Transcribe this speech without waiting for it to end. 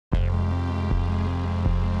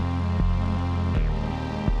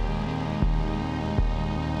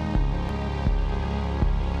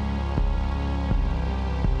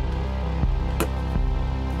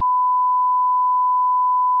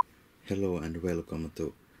Hello and welcome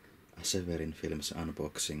to a Severin Films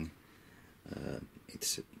unboxing.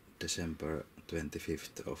 It's December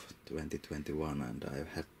 25th of 2021 and I've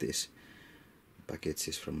had these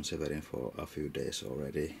packages from Severin for a few days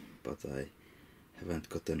already, but I haven't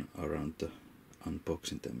gotten around to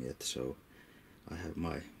unboxing them yet, so I have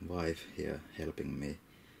my wife here helping me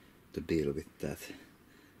to deal with that.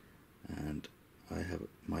 And I have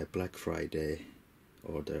my Black Friday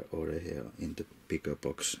order here in the bigger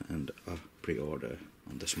box and a pre-order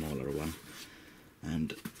on the smaller one,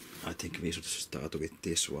 and I think we should start with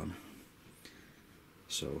this one,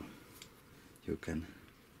 so you can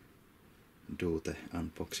do the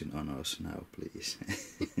unboxing honors now, please.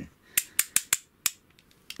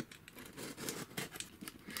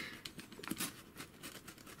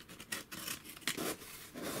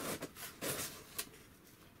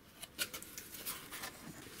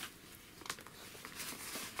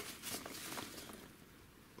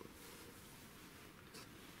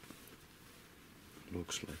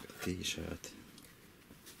 Looks like a t-shirt.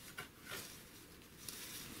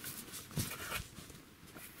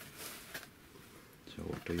 So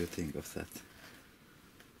what do you think of that?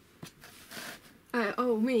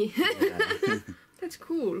 Oh, me. Yeah. That's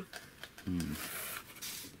cool.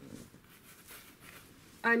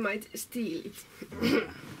 I might steal it.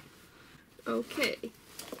 Okay.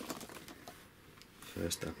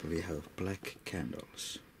 First up we have black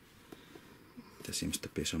candles. There seems to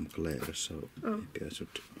be some glare, so maybe I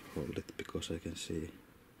should hold it because I can see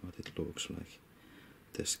what it looks like.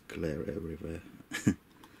 There's glare everywhere,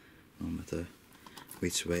 no matter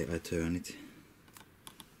which way I turn it.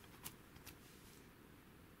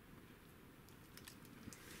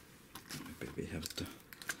 Maybe we have to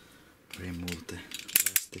remove the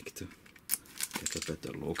plastic to get a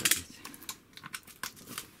better look at it.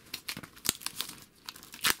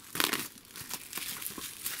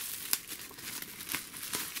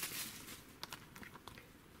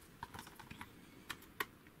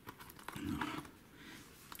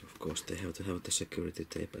 Of course they have to have the security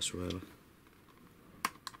tape as well.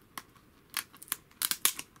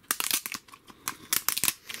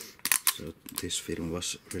 So this film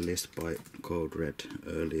was released by Code Red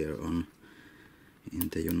earlier on in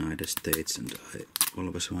the United States, and I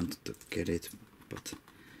always wanted to get it, but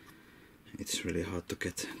it's really hard to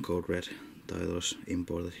get Code Red titles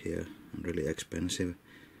imported here and really expensive.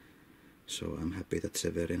 So I'm happy that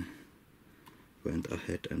Severin went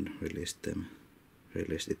ahead and released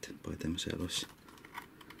it by themselves.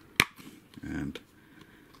 And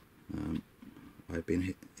I've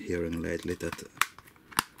been hearing lately that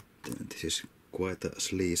this is quite a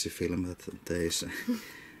sleazy film, that there is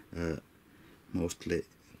mostly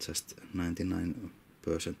just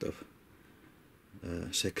 99% of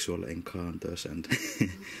sexual encounters and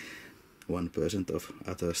 1% of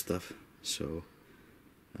other stuff. So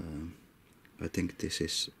I think this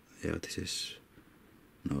is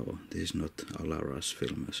not Alara's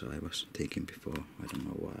film as I was thinking before. I don't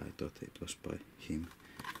know why I thought it was by him.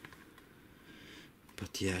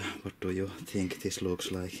 But yeah, what do you think this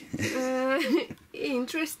looks like?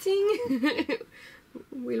 Interesting.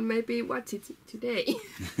 We'll maybe watch it today.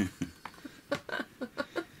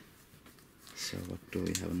 So what do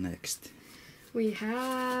we have next? We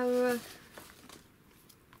have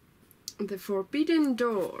The Forbidden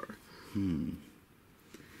Door.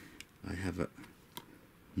 I have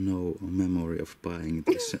no memory of buying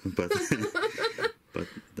this, but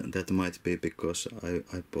that might be because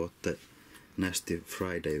I bought the Nasty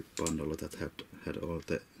Friday bundle that had all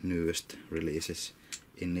the newest releases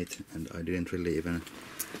in it, and I didn't really even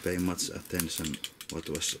pay much attention what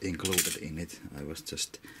was included in it. I was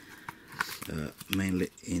just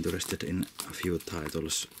mainly interested in a few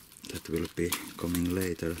titles that will be coming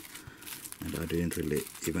later, and I didn't really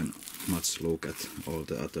even much look at all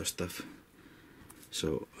the other stuff.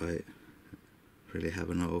 So I really have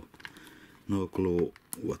no clue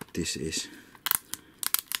what this is.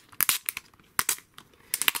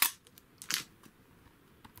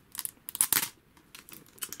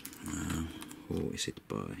 Who is it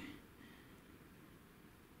by?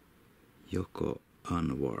 Joko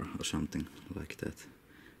Anwar or something like that,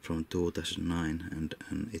 from 2009,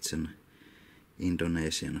 and it's an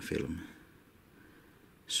Indonesian film.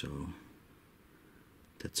 So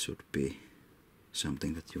that should be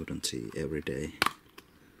something that you don't see every day.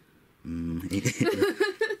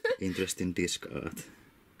 Interesting disc art.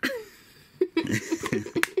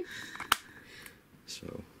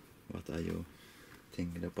 So what are you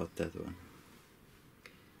thinking about that one?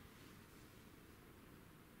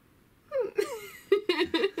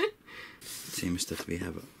 Seems that we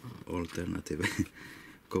have alternative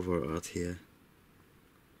cover art here.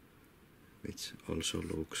 it also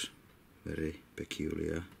looks very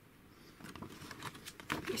peculiar.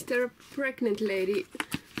 Is there a pregnant lady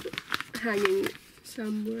hanging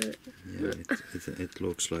somewhere? Yeah, it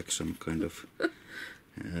looks like some kind of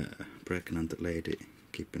pregnant lady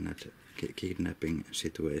kidnapping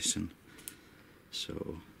situation.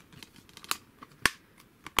 So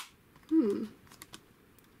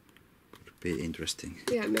could be interesting.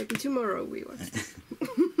 Yeah, maybe tomorrow we watch.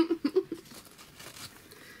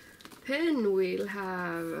 Then we'll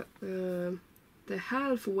have the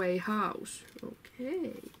halfway house.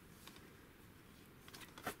 Okay.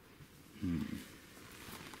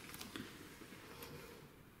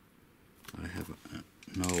 I have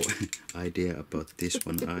no idea about this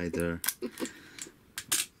one either.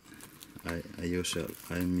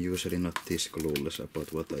 I'm usually not this clueless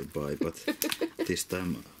about what I buy, but this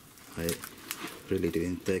time I really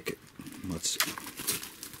didn't take much.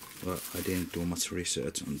 Well, I didn't do much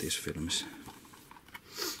research on these films.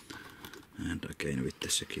 And again with the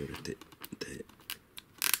security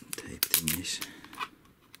tape thingies.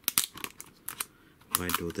 Why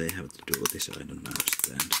do they have to do this? I don't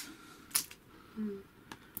understand.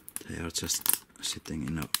 They are just sitting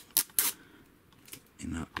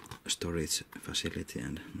in a storage facility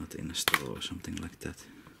and not in a store or something like that.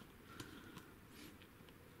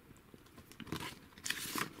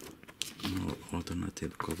 No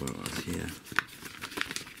alternative cover art here.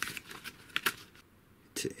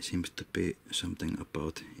 It seems to be something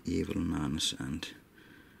about evil nuns and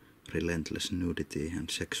relentless nudity and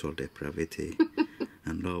sexual depravity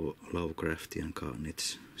and Lovecraftian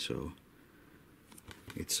carnage. So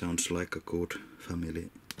it sounds like a good family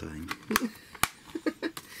time.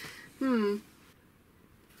 Then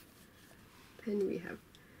we have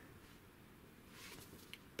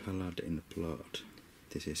Ballad in Blood.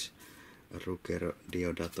 This is a Ruggero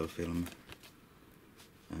Deodato film,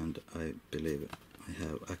 and I believe I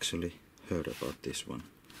have actually heard about this one.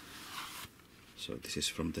 So this is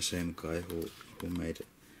from the same guy who made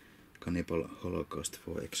Cannibal Holocaust,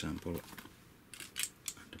 for example,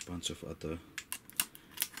 and a bunch of other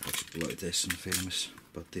exploitation films.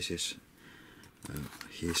 But this is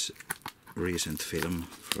his recent film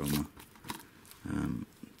from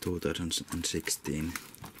 2016.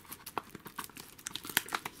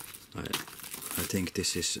 I think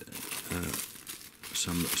this is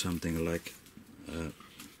something like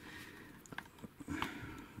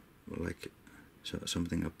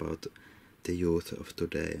something about the youth of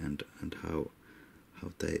today and how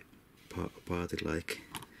they party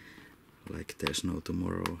like there's no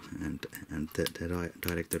tomorrow, and the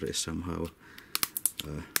director is somehow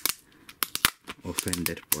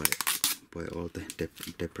offended by all the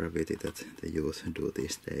depravity that the youth do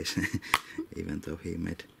these days, even though he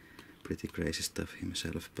made pretty crazy stuff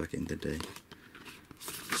himself back in the day.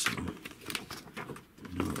 So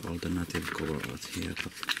no alternative cover art here,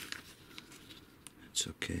 but it's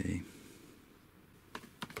okay.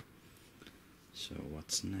 So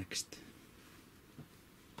what's next?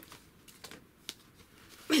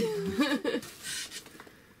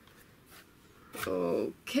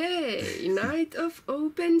 Okay, Night of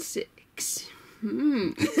Open Six.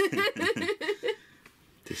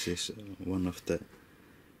 This is one of the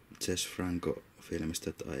Jess Franco films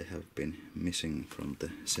that I have been missing from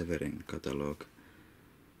the Severin catalog,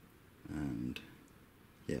 and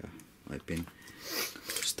yeah, I've been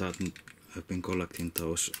collecting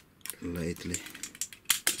those lately,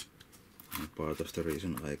 and part of the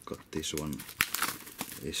reason I got this one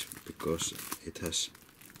is because it has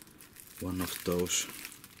one of those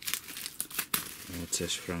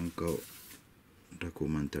Jess Franco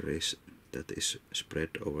documentaries that is spread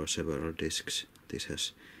over several discs. This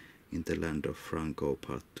has In the Land of Franco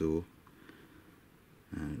Part 2,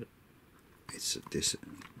 and it's this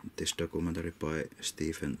documentary by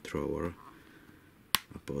Stephen Trower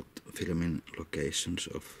about filming locations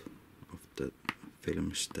of the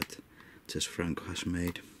films that Jess Franco has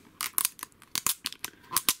made.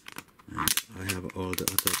 And I have all the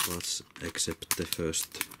other parts except the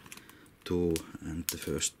first two, and the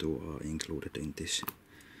first two are included in this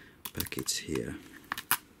package here.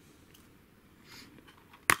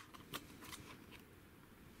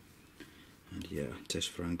 And yeah, Jess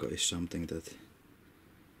Franco is something that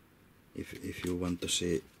if you want to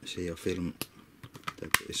see a film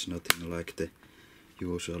that is nothing like the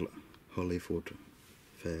usual Hollywood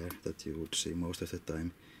fare that you would see most of the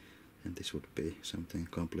time, and this would be something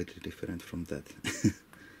completely different from that.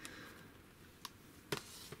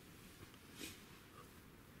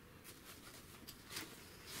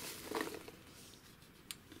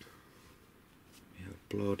 We have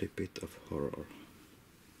Bloody Bit of Horror.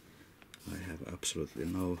 I have have absolutely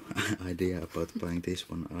no idea about buying this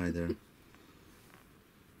one either.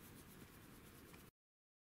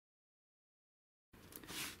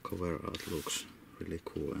 Cover art looks really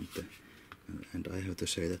cool, and I have to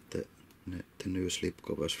say that the new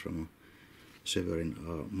slipcovers from Severin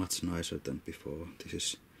are much nicer than before. This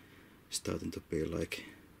is starting to be like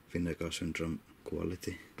Vinegar Syndrome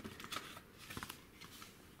quality.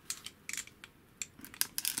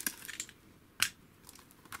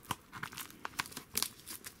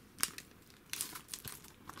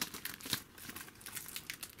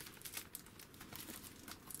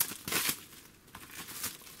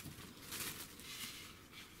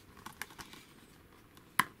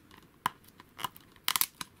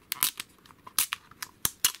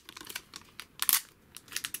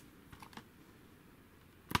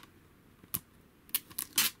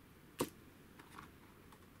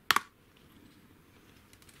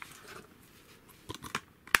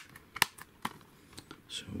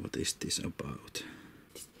 So what is this about?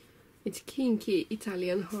 It's kinky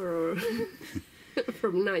Italian horror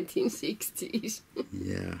from 1960s.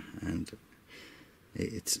 Yeah, and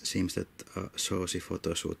it seems that a saucy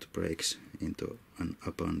photo shoot breaks into an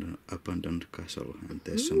abandoned castle, and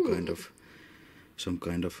there's some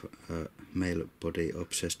kind of male body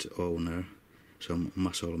obsessed owner, some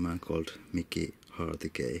muscle man called Mickey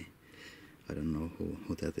Hartigay. I don't know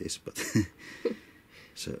who that is, but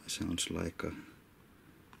so sounds like a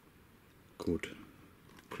good,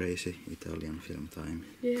 crazy Italian film time.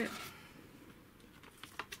 Yeah.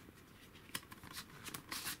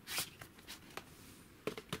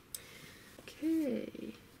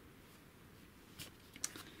 Okay.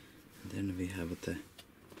 Then we have the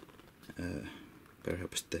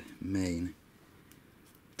perhaps the main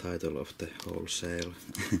title of the whole sale,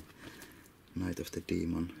 Night of the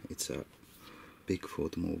Demon. It's a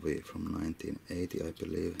Bigfoot movie from 1980, I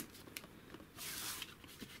believe.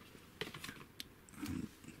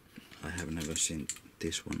 I have never seen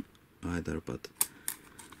this one either, but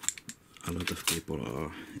a lot of people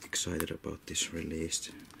are excited about this release,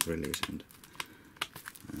 and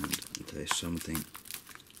there is something.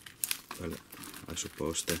 Well, I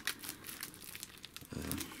suppose the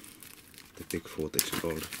Bigfoot is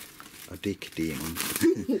called a dick demon.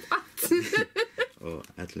 What? Or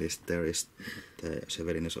at least there is.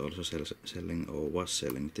 Severin is also selling or was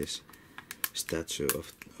selling this statue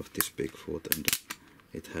of this Bigfoot, and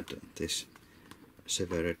it had this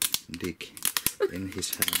severed dick in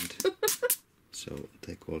his hand. So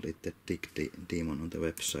they called it the dick demon on the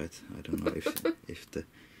website. I don't know if the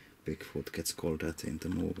Bigfoot gets called that in the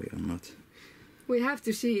movie or not. We have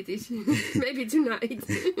to see this. Maybe tonight.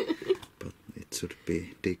 But it should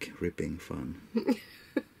be dick ripping fun.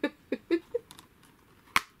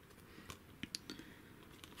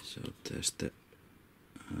 So there's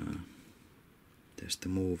the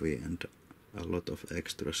movie and a lot of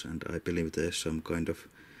extras, and I believe there's some kind of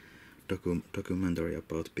documentary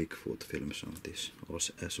about Bigfoot films on this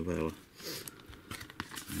also as well.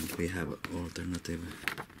 And we have alternative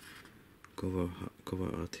cover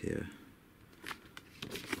art here.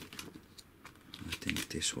 I think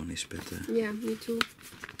this one is better. Yeah, me too.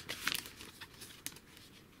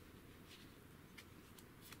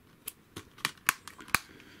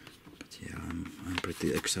 But yeah, I'm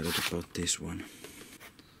pretty excited about this one.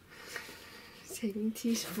 Saving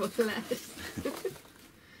this for last.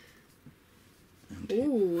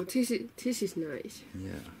 Oh, this is nice.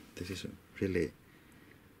 Yeah, this is a really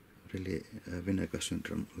Vinegar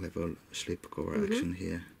Syndrome level slipcover action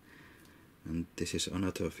here. And this is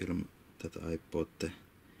another film that I bought the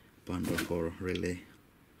bundle for, really,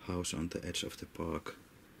 House on the Edge of the Park.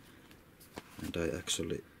 And I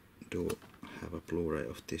actually do have a Blu-ray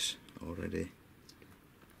of this already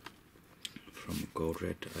from Code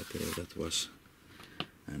Red, I believe that was.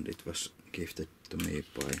 And it was gifted to me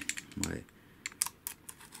by my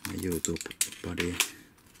YouTube buddy.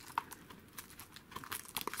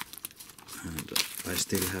 And I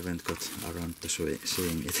still haven't got around to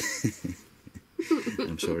seeing it.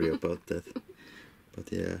 I'm sorry about that.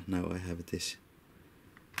 But yeah, now I have this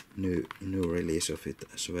new release of it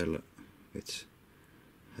as well, which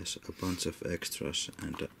has a bunch of extras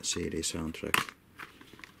and a CD soundtrack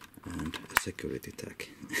and a security tag.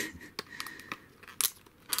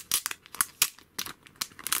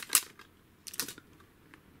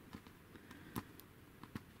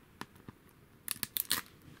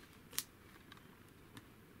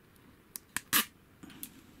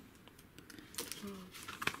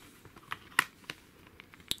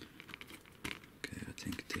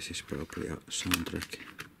 This is probably a soundtrack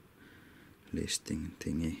listing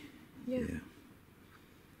thingy. Yeah.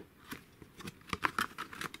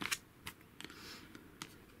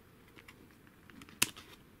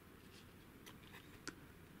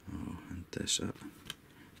 there's a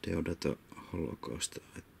Deodato Holocaust.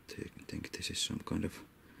 I think this is some kind of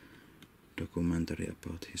documentary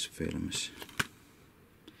about his films.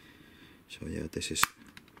 So yeah, this is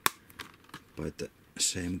by the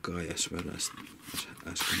same guy as well as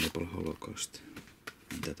Cannibal Holocaust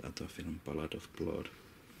and that other film, Ballad of Blood.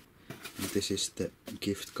 And this is the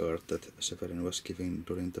gift card that Severin was giving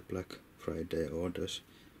during the Black Friday orders,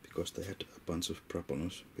 because they had a bunch of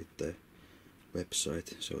problems with the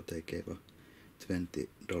website, so they gave a $20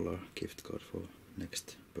 gift card for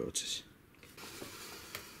next purchase.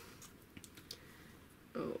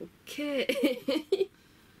 Okay.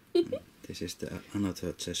 This is the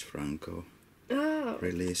another Jess Franco Oh.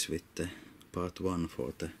 release with the part 1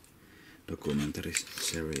 for the documentary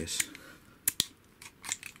series.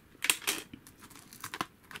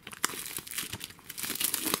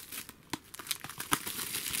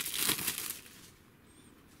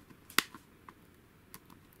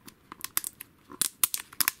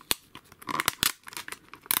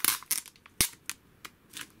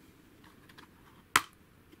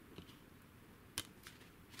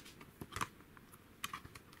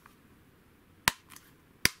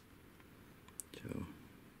 So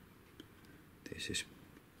this is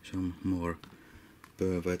some more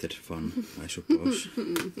perverted fun, I suppose.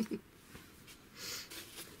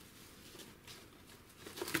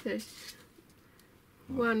 There's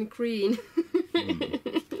one green.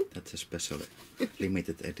 That's a special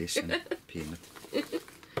limited edition peanut.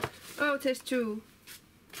 Oh, there's two.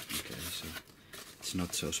 Okay, so it's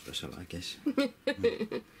not so special, I guess.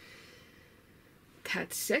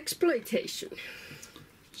 That's exploitation.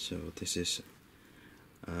 So this is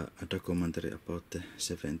a documentary about the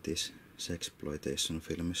 70s sexploitation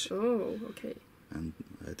films. Oh, okay. And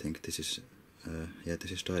I think this is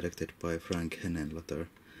this is directed by Frank Henenlotter,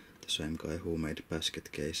 the same guy who made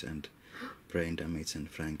Basket Case and Brain Damage and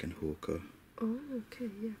Frankenhooker. Oh, okay,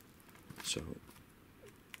 yeah. So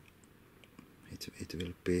it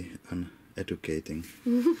will be an educating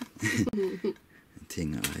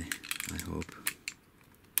thing, I hope.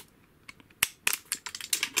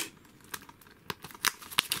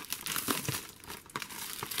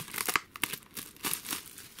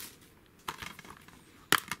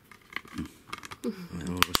 I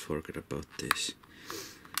always forget about this.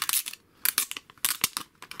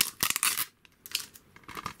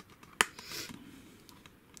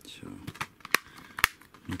 So,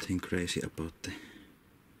 nothing crazy about the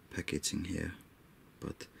packaging here,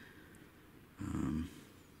 but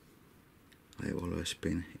I've always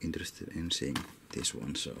been interested in seeing this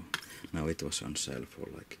one, so now it was on sale for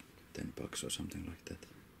like $10 or something like that.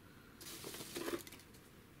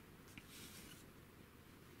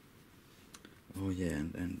 Oh yeah,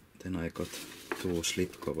 and then I got 2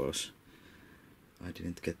 slipcovers. I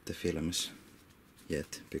didn't get the films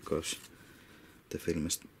yet because the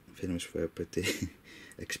films were pretty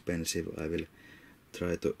expensive. I will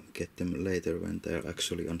try to get them later when they're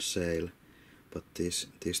actually on sale. But these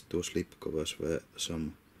 2 slipcovers were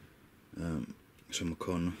some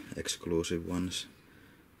con exclusive ones.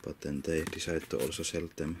 But then they decided to also sell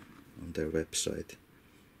them on their website.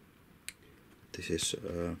 This is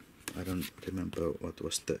I don't remember what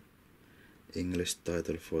was the English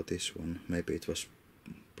title for this one. Maybe it was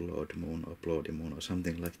Blood Moon or Bloody Moon or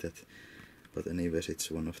something like that. But anyways, it's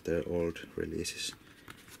one of their old releases,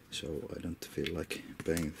 so I don't feel like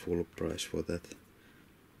paying full price for that.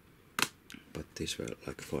 But these were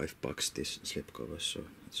like $5, these slipcovers, so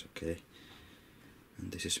it's okay.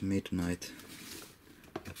 And this is Midnight.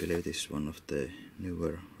 I believe this is one of the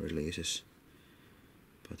newer releases.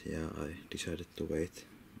 But yeah, I decided to wait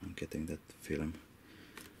on getting that film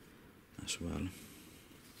as well.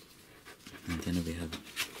 And then we have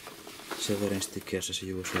Severin stickers as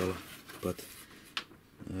usual, but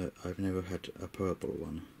I've never had a purple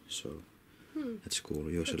one, so that's cool.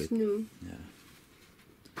 Usually, that's new.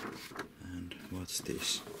 Yeah. And what's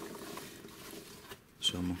this?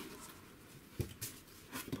 Some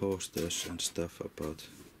posters and stuff about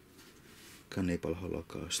Cannibal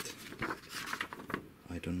Holocaust.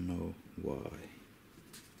 I don't know why,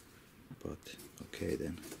 but okay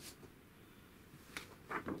then.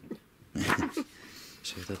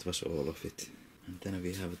 So that was all of it. And then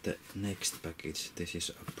we have the next package. This is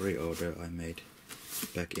a pre-order I made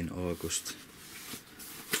back in August,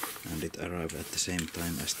 and it arrived at the same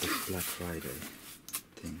time as the Black Friday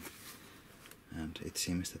thing. And it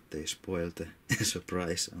seems that they spoiled the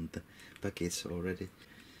surprise on the package already.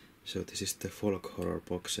 So this is the folk horror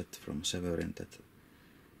box set from Severin that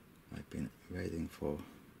I've been waiting for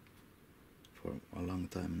a long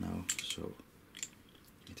time now, so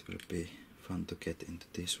it will be fun to get into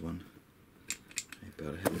this one. Maybe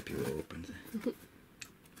I'll help you open the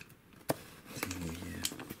thingy here.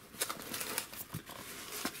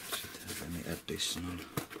 Does it have any additional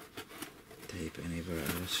tape anywhere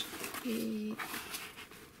else? It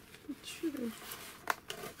shouldn't.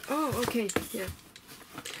 Oh, okay, yeah.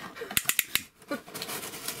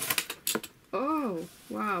 Oh,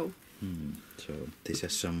 wow. So this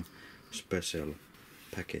has some special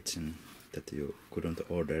packaging that you couldn't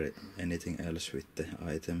order anything else with the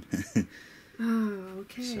item. Oh,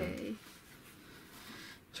 okay.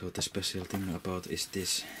 So the special thing about is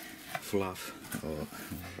this fluff or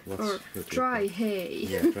what's Or dry hay.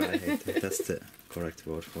 Yeah, dry hay. That's the correct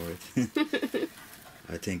word for it.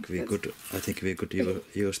 I think we could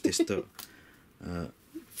use this to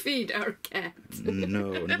feed our cat.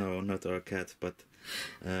 no, not our cat, but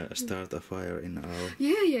start a fire in our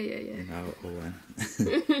Yeah. in our oven.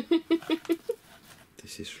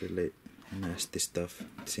 This is really nasty stuff.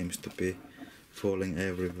 It seems to be falling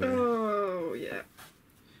everywhere. Oh, yeah.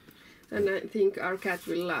 And I think our cat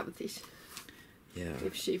will love this. Yeah.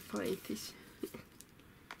 If she finds this.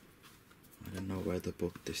 I don't know where to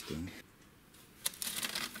put this thing.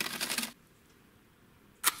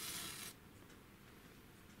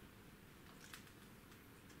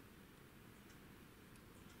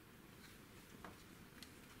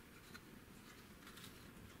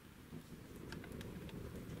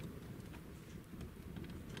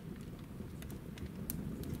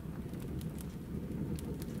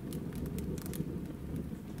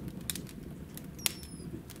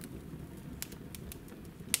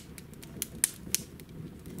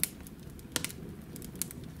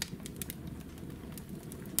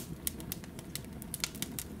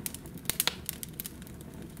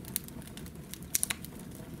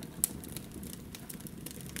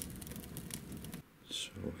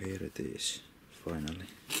 So here it is, finally.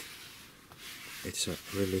 It's a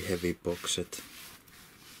really heavy box set.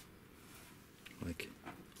 Like,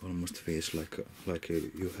 almost feels like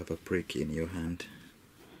you have a brick in your hand.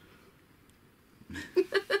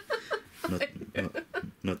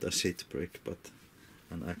 not a shit brick, but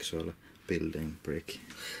an actual building brick.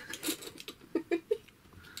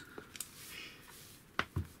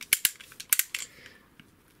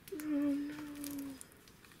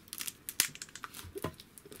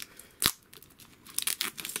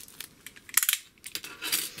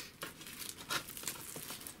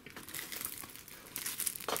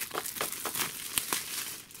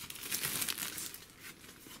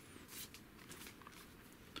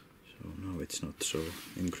 It's not so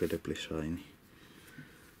incredibly shiny.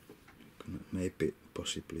 Maybe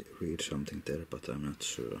possibly read something there, but I'm not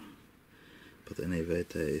sure. But anyway,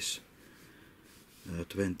 there is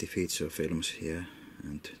 20 feature films here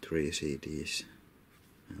and 3 CDs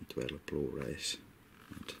and 12 Blu-rays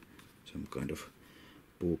and some kind of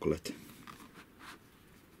booklet.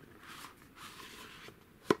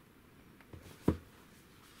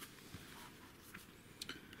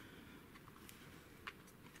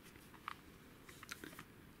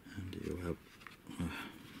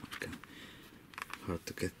 Hard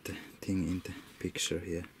to get the thing in the picture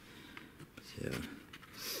here, but yeah,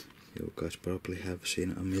 you guys probably have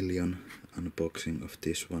seen a million unboxing of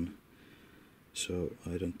this one, so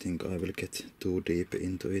I don't think I will get too deep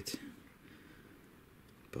into it.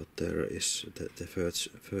 But there is the first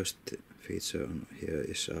feature on here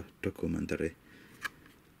is a documentary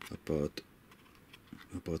about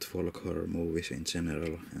folk horror movies in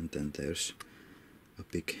general, and then there's a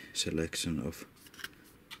big selection of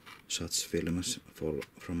such films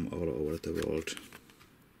from all over the world.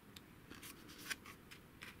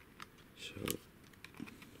 So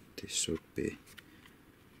this should be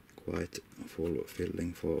quite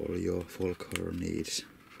fulfilling for all your folk horror needs,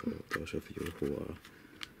 for those of you who are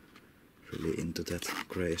really into that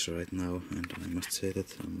craze right now, and I must say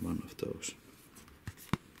that I'm one of those.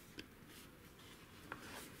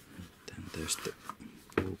 Then there's the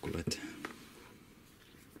booklet.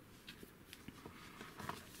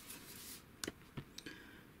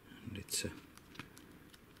 It's a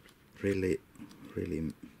really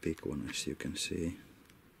big one, as you can see.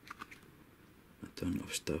 A ton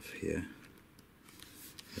of stuff here.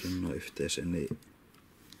 I don't know if there's any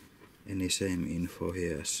same info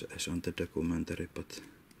here as on the documentary, but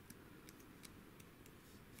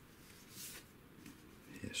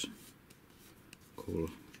yes, cool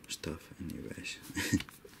stuff anyways.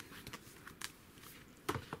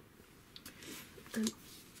 And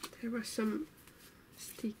there were some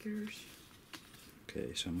stickers.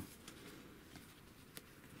 Okay, some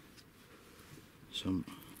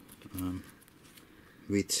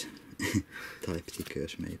witch type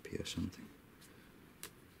stickers maybe or something.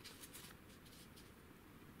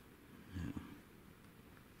 Yeah.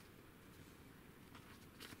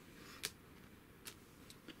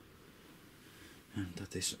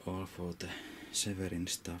 that is all for the Severin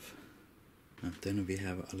stuff. And then we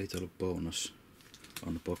have a little bonus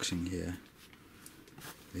unboxing here.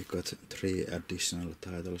 We got 3 additional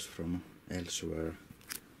titles from elsewhere.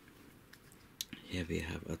 Here we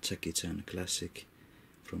have a Jackie Chan classic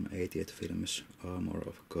from 80th Films, Armor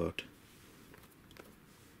of God.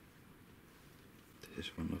 This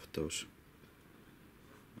is one of those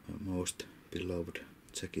most beloved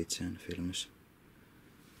Jackie Chan films.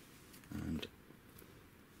 And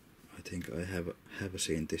I think I have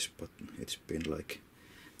seen this, but it's been like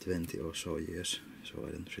 20 or so years, so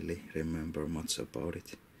I don't really remember much about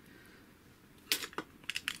it.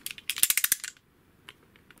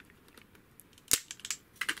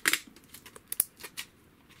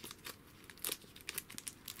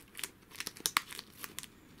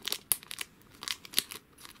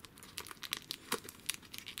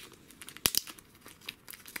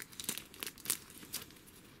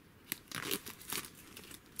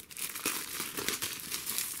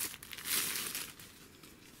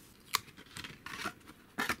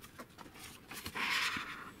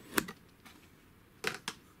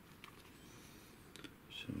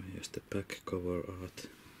 So here's the back cover art.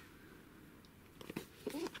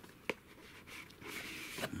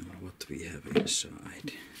 And what we have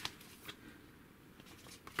inside.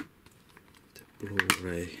 The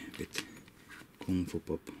Blu-ray with Kung Fu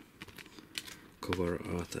Pop cover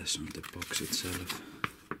art as on the box itself.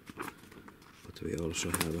 But we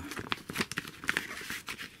also have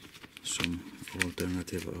some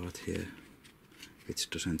alternative art here, which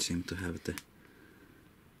doesn't seem to have the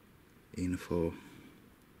info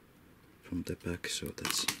from the back, so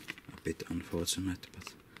that's a bit unfortunate,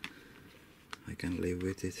 but I can live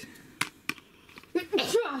with it.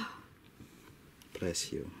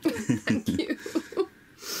 Bless you. Thank you.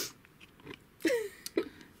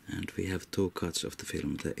 And we have 2 cuts of the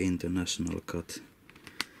film, the international cut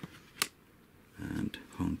and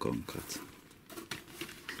Hong Kong cut.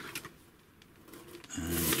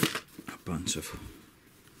 And a bunch of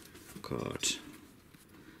cards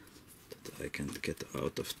that I can't get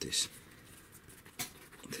out of this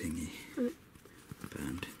thingy,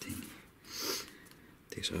 band thingy.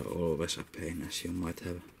 These are always a pain, as you might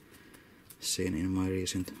have seen in my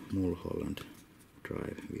recent Mulholland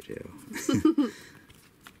Drive video.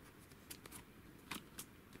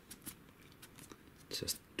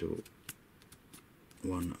 Just do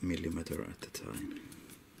 1 millimeter at a time.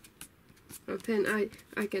 Well, then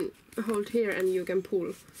I can hold here and you can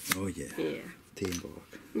pull. Oh yeah, Yeah.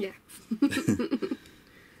 teamwork. Yeah.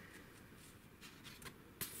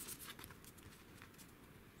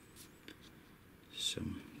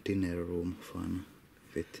 Some dinner room fun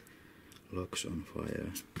with logs on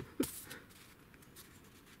fire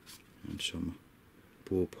and some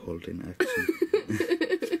boob holding action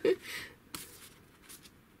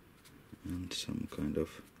and some kind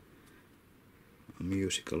of a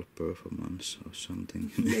musical performance or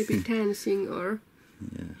something. Maybe dancing or...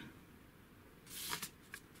 Yeah.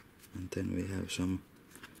 And then we have some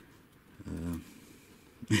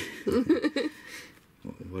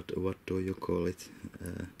what do you call it?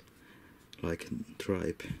 Like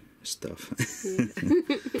tribe stuff. Yeah.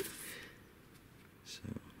 So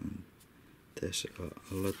there's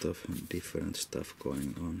a lot of different stuff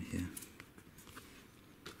going on here.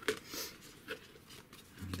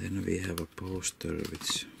 And then we have a poster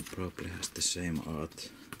which probably has the same art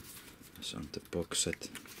as on the box set.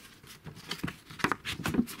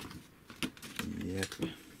 Yep.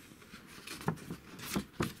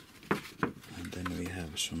 And then we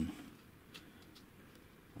have some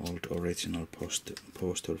old original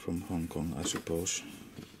poster from Hong Kong, I suppose.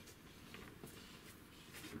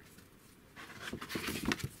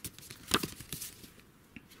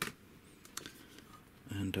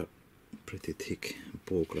 And a pretty thick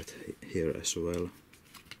booklet here as well.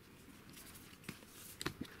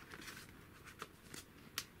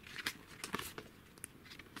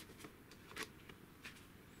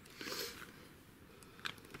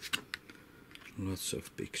 Lots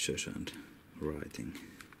of pictures and writing,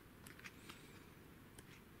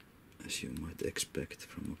 as you might expect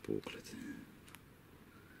from a booklet.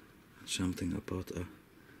 Something about a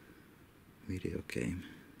video game,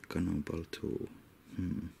 Cannonball 2.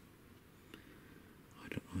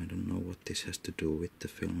 I don't know what this has to do with the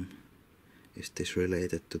film. Is this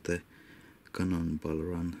related to the Cannonball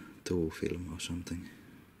Run 2 film or something?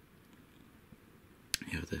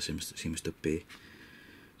 Yeah, there seems to be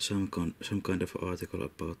some kind of article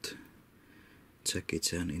about Jackie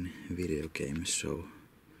Chan in video games, so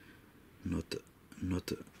not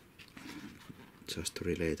just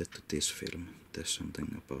related to this film. There's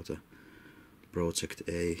something about a Project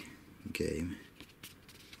A game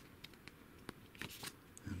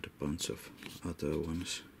bunch of other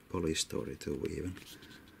ones, Police Story 2 even.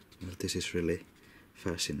 Well, this is really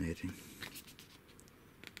fascinating.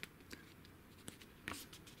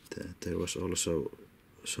 There was also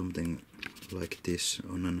something like this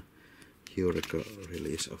on an Eureka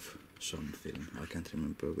release of some film. I can't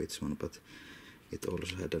remember which one, but it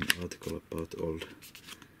also had an article about old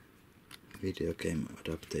video game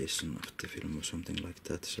adaptation of the film or something like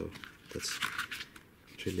that. So that's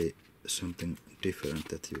really something different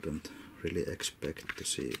that you don't really expect to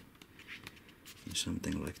see in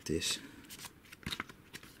something like this.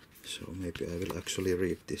 So maybe I will actually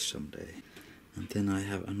read this someday. And then I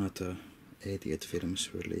have another 88 Films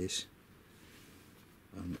release,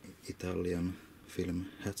 an Italian film,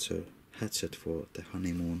 Hatchet for the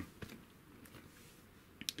Honeymoon.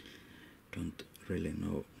 Don't really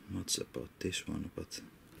know much about this one, but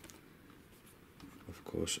of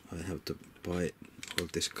course I have to buy all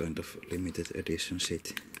this kind of limited edition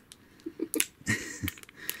shit.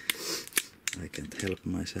 I can't help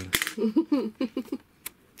myself.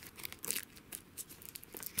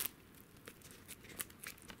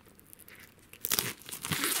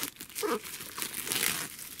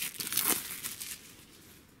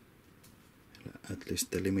 At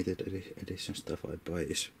least the limited edition stuff I buy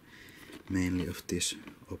is mainly of these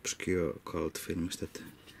obscure cult films that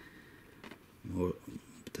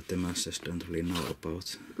the masses don't really know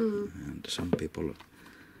about, and some people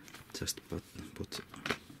just put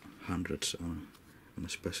hundreds on a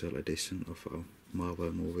special edition of a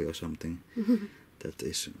Marvel movie or something that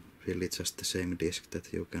is really just the same disc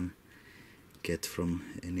that you can get from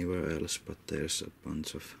anywhere else, but there's a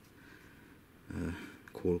bunch of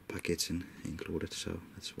cool packaging included, so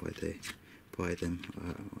that's why they buy them.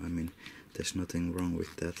 I mean, there's nothing wrong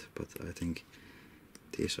with that, but I think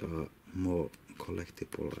these are more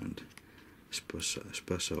collectible and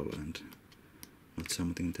special and not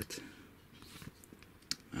something that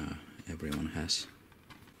everyone has.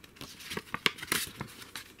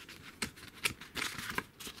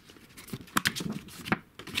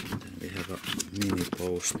 Then we have a mini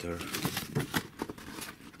poster,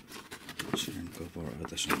 cover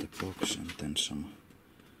others on the box, and then some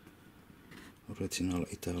original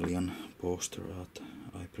Italian poster art,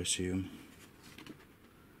 I presume.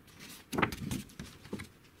 And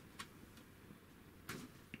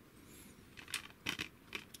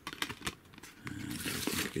I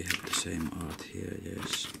think we have the same art here,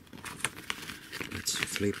 yes. Let's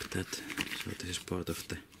flip that. So this is part of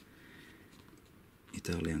the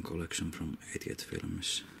Italian collection from 88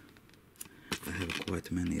 Films. I have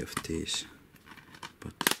quite many of these,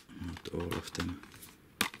 but not all of them.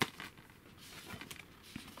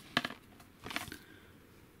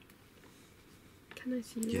 Can I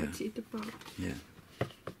see what's it about? Yeah.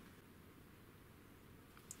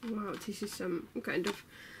 Wow, this is some kind of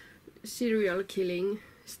serial killing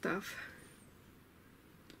stuff.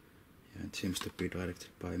 Yeah, it seems to be directed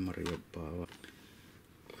by Mario Bava.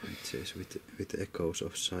 It says with echoes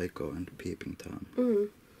of Psycho and Peeping Tom.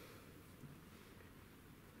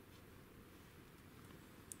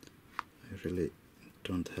 I really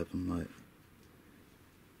don't have my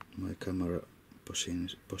camera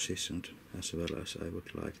positioned as well as I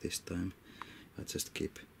would like this time. I just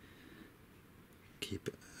keep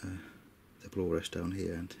the Blu-rays down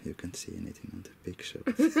here and you can see anything on the picture.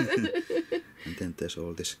 And then there's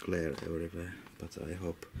all this glare everywhere, but I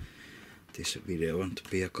hope this video won't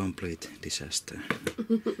be a complete disaster.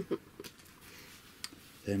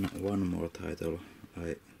 Then one more title.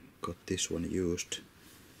 I got this one used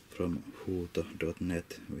from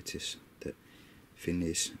huuto.net, which is the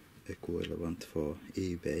Finnish equivalent for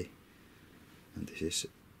eBay, and this is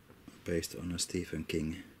based on a Stephen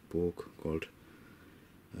King book called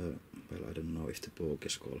well, I don't know if the book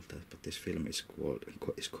is called that, but this film is called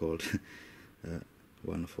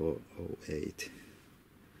 1408.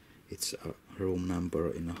 It's a room number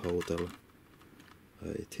in a hotel.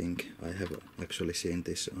 I think I have actually seen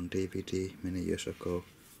this on DVD many years ago,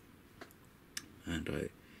 and I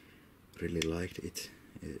really liked it.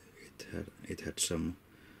 It had some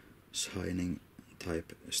Shining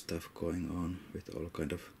type stuff going on with all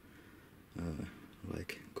kind of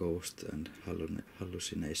like ghost and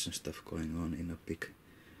hallucination stuff going on in a big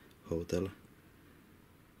hotel.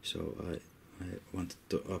 So I wanted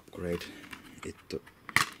to upgrade it to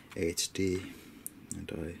HD, and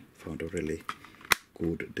I found a really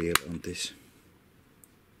good deal on this.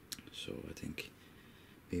 So I think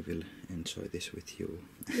we will enjoy this with you.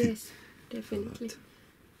 Yes, definitely.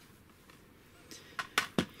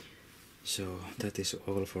 So that is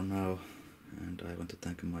all for now, and I want to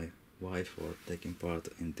thank my wife for taking part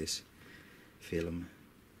in this film.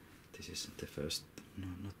 This is the first. No,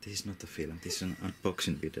 this is not a film. This is an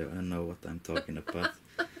unboxing video. I don't know what I'm talking about.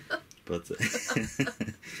 But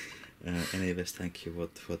anyways, thank you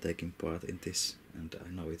for taking part in this. And I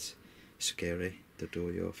know it's scary to do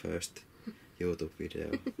your first YouTube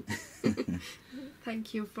video.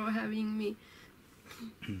 Thank you for having me.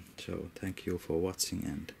 So thank you for watching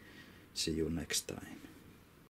and see you next time.